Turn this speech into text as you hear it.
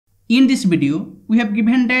In this video, we have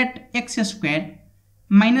given that x square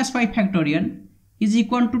minus y factorial is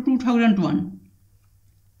equal to 2001,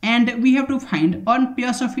 and we have to find one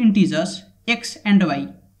pairs of integers x and y.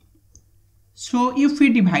 So if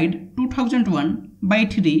we divide 2001 by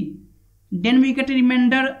 3, then we get a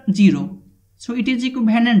remainder 0. So it is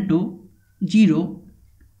equivalent to 0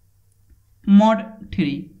 mod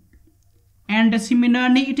 3. And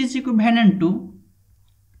similarly, it is equivalent to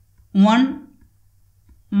 1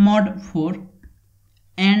 mod 4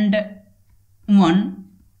 and 1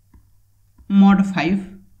 mod 5.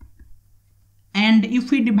 And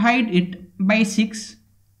if we divide it by 6,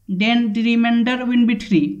 then the remainder will be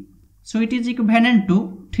 3. So it is equivalent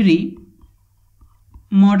to 3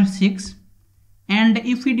 mod 6. And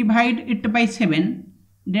if we divide it by 7,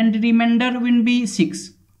 then the remainder will be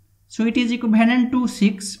 6. So it is equivalent to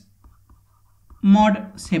 6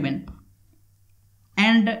 mod 7.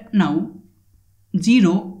 And now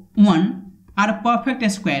 0, 1 are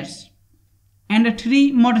perfect squares, and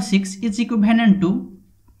 3 mod 6 is equivalent to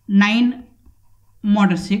 9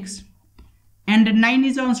 mod 6, and 9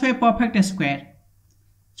 is also a perfect square.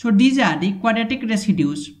 So these are the quadratic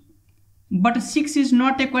residues, but 6 is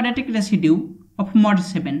not a quadratic residue of mod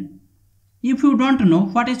 7. If you don't know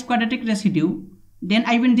what is quadratic residue, then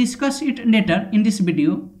I will discuss it later in this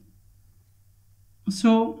video.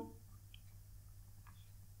 So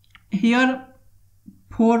here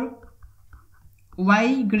for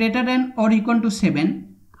y greater than or equal to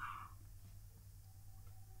 7,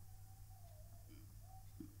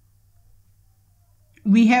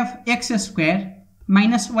 we have x square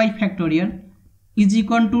minus y factorial is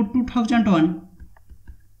equal to 2001,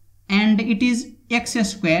 and it is x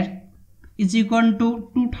square is equal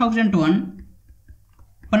to 2001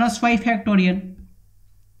 plus y factorial.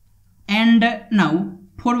 And now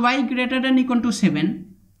for y greater than equal to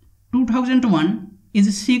 7, 2001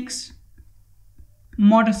 is 6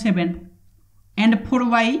 mod 7, and for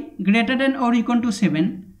y greater than or equal to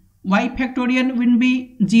 7, y factorial will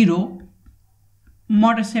be 0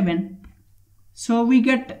 mod 7. So we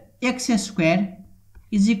get x square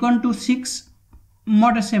is equal to 6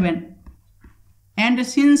 mod 7, and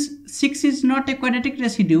since 6 is not a quadratic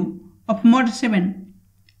residue of mod 7,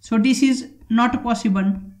 so this is not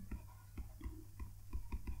possible.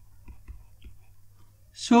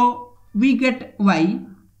 So we get y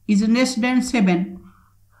is less than 7,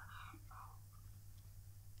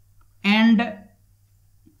 and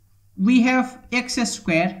we have x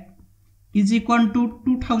square is equal to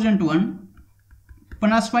 2001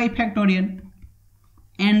 plus y factorial,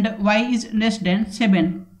 and y is less than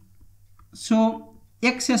 7. So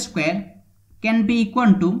x square can be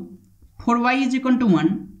equal to, for y is equal to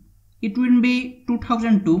 1, it will be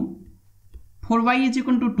 2002. For y is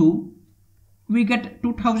equal to 2, we get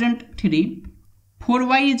 2003. For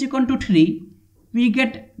y is equal to 3, we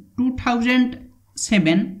get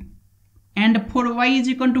 2007. And for y is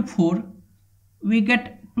equal to 4, we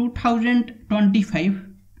get 2025.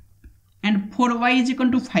 And for y is equal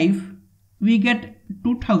to 5, we get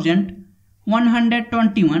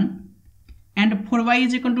 2121. And for y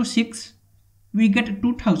is equal to 6, we get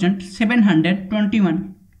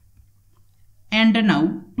 2721. And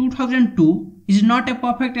now 2002 is not a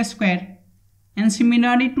perfect square, and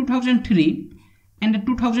similarly 2003 and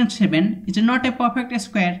 2007 is not a perfect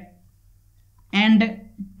square, and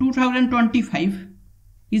 2025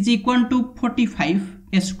 is equal to 45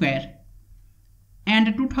 square,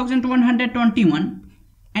 and 2121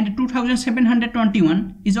 and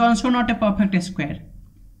 2721 is also not a perfect square.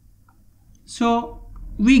 So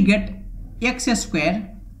we get x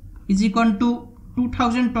square is equal to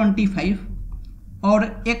 2025,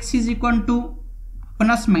 or x is equal to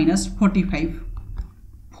plus minus 45,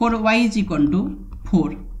 for y is equal to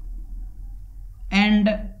 4.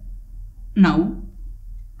 And now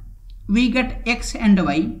we get x and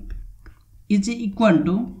y is equal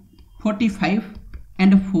to 45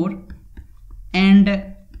 and 4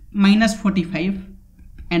 and minus 45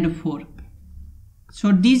 and 4.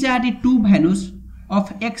 So these are the two values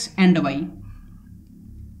of x and y.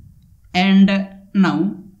 And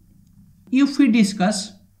now if we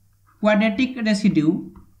discuss quadratic residue,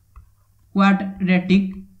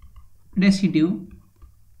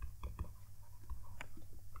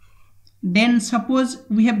 then suppose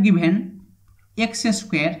we have given x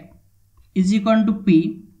square is equal to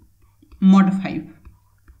p mod 5.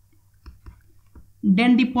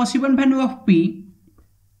 Then the possible value of p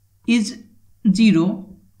is 0,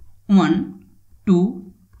 1,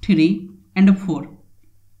 2, 3 and 4.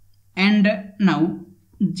 And now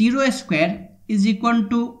 0 square is equal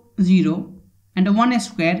to 0, and 1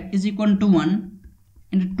 square is equal to 1,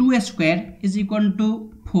 and 2 square is equal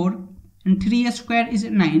to 4 and 3 square is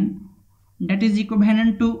 9, that is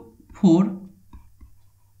equivalent to 4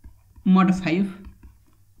 mod 5,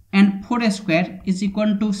 and 4 square is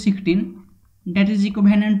equal to 16, that is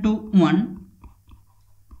equivalent to 1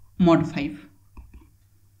 mod 5.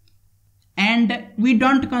 And we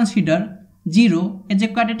don't consider 0 as a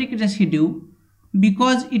quadratic residue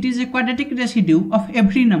because it is a quadratic residue of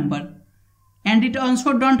every number, and it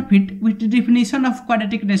also don't fit with the definition of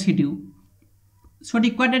quadratic residue. So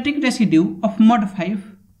the quadratic residue of mod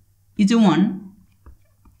 5 is 1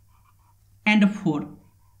 and 4.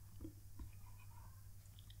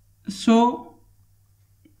 So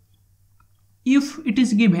if it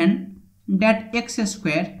is given that x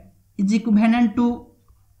square is equivalent to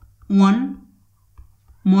 1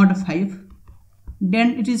 mod 5,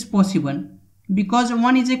 then it is possible because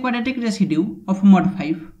 1 is a quadratic residue of mod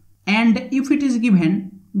 5. And if it is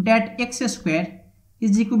given that x square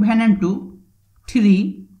is equivalent to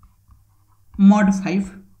 3 mod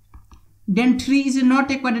 5, then 3 is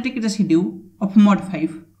not a quadratic residue of mod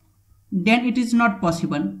 5, then it is not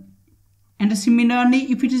possible. And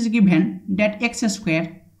similarly, if it is given that x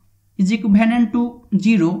square is equivalent to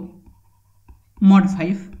 0 mod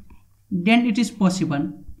 5, then it is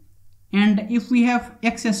possible. And if we have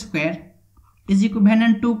x square is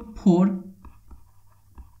equivalent to 4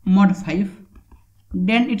 mod 5,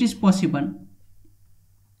 then it is possible.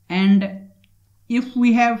 And if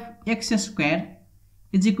we have x square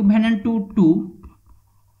is equivalent to 2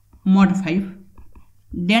 mod 5,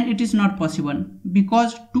 then it is not possible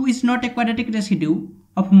because 2 is not a quadratic residue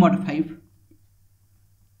of mod 5.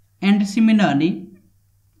 And similarly,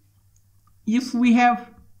 if we have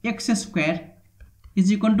x square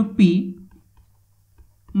is equal to p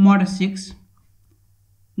mod 6,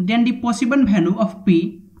 then the possible value of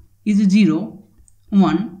p is 0,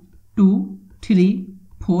 1, 2, 3,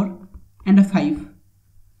 4 and 5,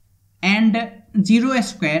 and 0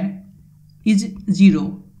 square is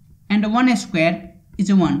 0 and 1 square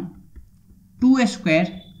is 1, 2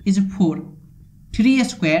 square is 4, 3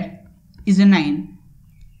 square is 9,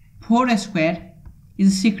 4 square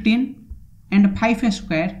is 16 and 5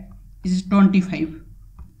 square is 25,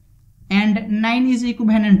 and 9 is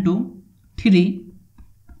equivalent to 3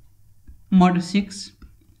 mod 6,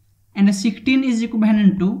 and 16 is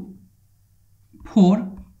equivalent to 4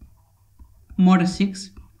 mod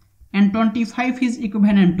 6, and 25 is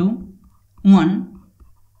equivalent to 1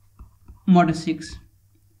 mod 6.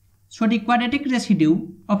 So the quadratic residue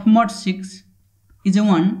of mod 6 is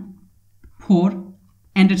 1, 4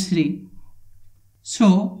 and 3.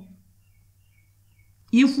 So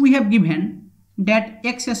if we have given that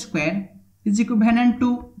x square is equivalent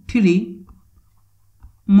to 3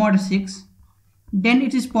 mod 6, then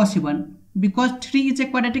it is possible because 3 is a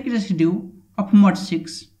quadratic residue of mod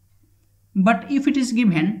 6. But if it is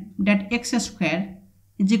given that x square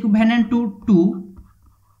is equivalent to 2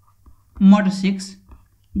 mod 6,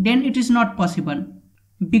 then it is not possible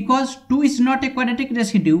because 2 is not a quadratic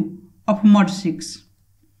residue of mod 6.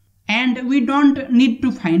 And we don't need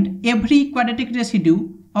to find every quadratic residue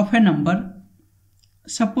of a number.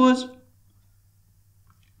 Suppose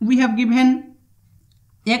we have given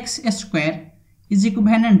x square is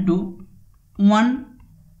equivalent to 1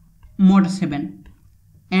 mod 7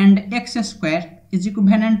 and x square is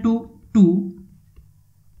equivalent to 2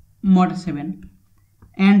 mod 7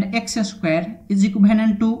 and x square is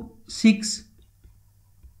equivalent to 6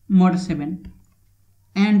 mod 7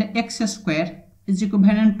 and x square is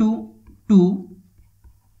equivalent to 2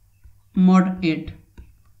 mod 8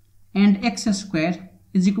 and x square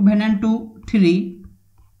is equivalent to 3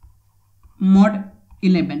 mod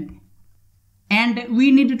 11, and we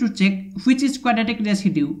need to check which is quadratic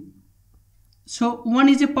residue. So 1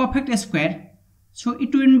 is a perfect square, so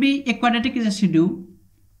it will be a quadratic residue,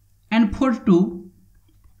 and for 2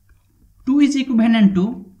 is equivalent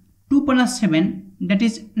to 2 plus 7, that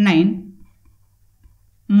is 9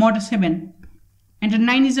 mod 7, and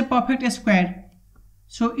 9 is a perfect square,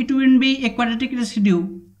 so it will be a quadratic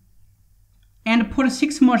residue. And for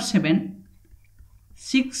 6 mod 7,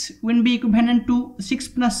 6 will be equivalent to 6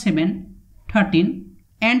 plus 7, 13,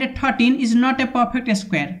 and 13 is not a perfect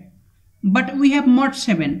square, but we have mod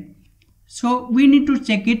 7, so we need to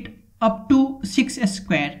check it up to 6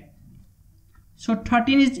 square. So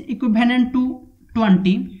 13 is equivalent to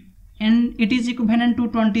 20, and it is equivalent to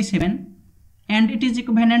 27, and it is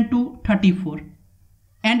equivalent to 34,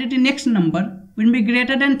 and the next number will be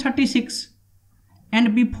greater than 36,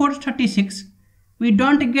 and before 36 we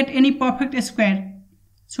don't get any perfect square,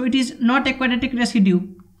 so it is not a quadratic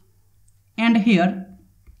residue. And here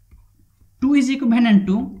 2 is equivalent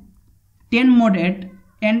to 10 mod 8,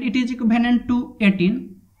 and it is equivalent to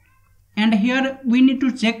 18, and here we need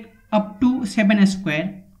to check up to 7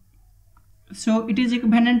 square. So it is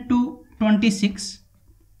equivalent to 26,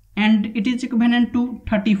 and it is equivalent to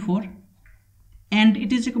 34, and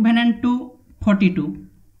it is equivalent to 42,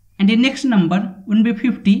 and the next number will be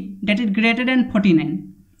 50, that is greater than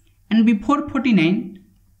 49, and before 49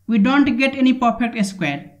 we don't get any perfect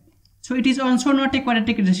square, so it is also not a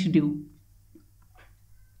quadratic residue.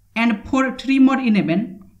 And for 3 mod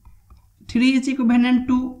 11, 3 is equivalent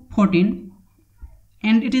to 14,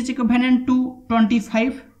 and it is equivalent to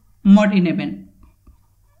 25 mod 11,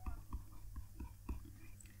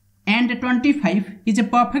 and 25 is a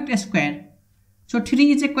perfect square, so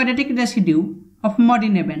 3 is a quadratic residue of mod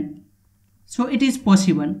 11, so it is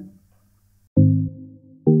possible.